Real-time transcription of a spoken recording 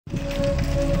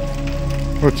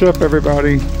What's up,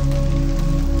 everybody?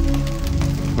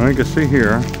 Well, you can see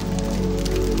here,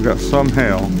 we got some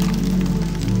hail.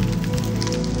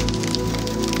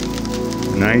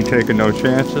 And I ain't taking no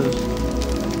chances,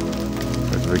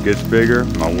 because if it gets bigger,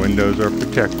 my windows are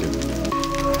protected.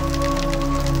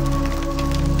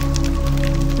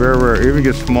 Very rare, even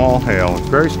get small hail. It's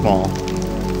very small,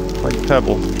 like a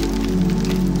pebble.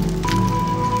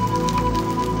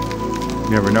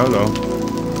 You never know though.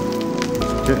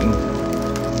 It's getting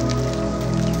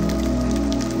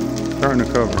starting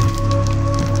to cover.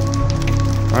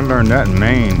 I learned that in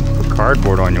Maine. Put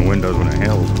cardboard on your windows when it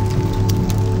hails.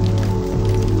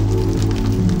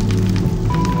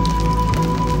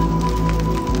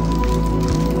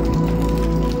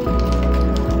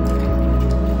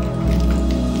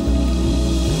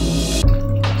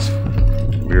 It's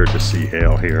weird to see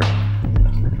hail here.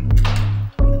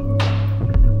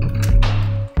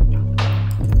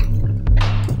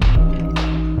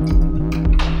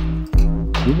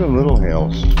 Even little hail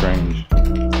is strange.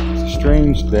 It's a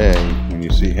strange day when you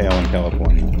see hail in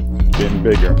California. Getting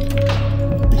bigger.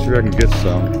 I'm sure I can get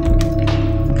some.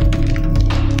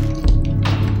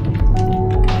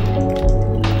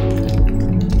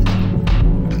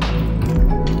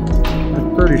 It's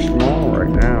pretty small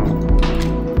right now.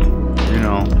 You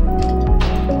know,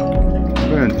 I've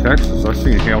been in Texas. I've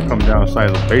seen hail come down the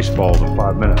size of baseballs in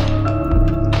 5 minutes.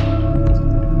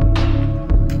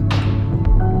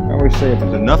 I always say if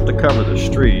it's enough to cover the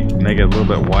street, make it a little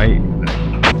bit white,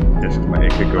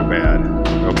 it could go bad,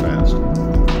 go fast.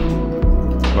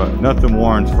 But nothing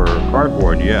warrants for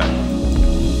cardboard yet.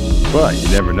 But you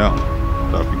never know.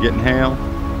 So if you're getting hail,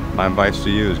 my advice to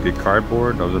you is get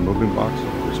cardboard. Those are moving boxes.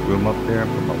 Just glue them up there,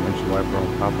 put my windshield wiper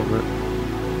on top of it,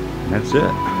 and that's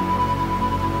it.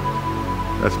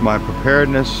 That's my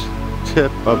preparedness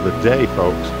tip of the day,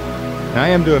 folks. And I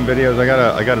am doing videos. I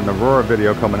got an Aurora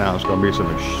video coming out. It's going to be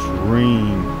some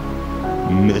extreme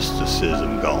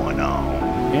mysticism going on.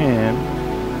 And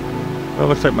well, it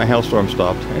looks like my hailstorm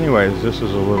stopped. Anyways, this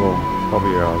is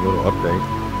probably a little update.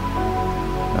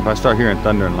 If I start hearing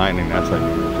thunder and lightning, that's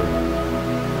unusual too.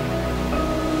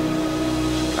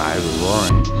 Skies are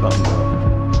roaring. Something.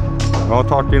 Well, I'll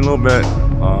talk to you in a little bit.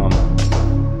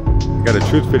 Got a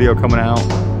truth video coming out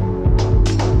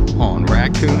on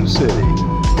Raccoon City.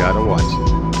 Gotta watch it.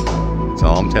 That's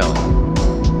all I'm telling you.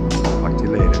 Talk to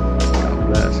you later.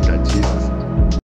 God bless.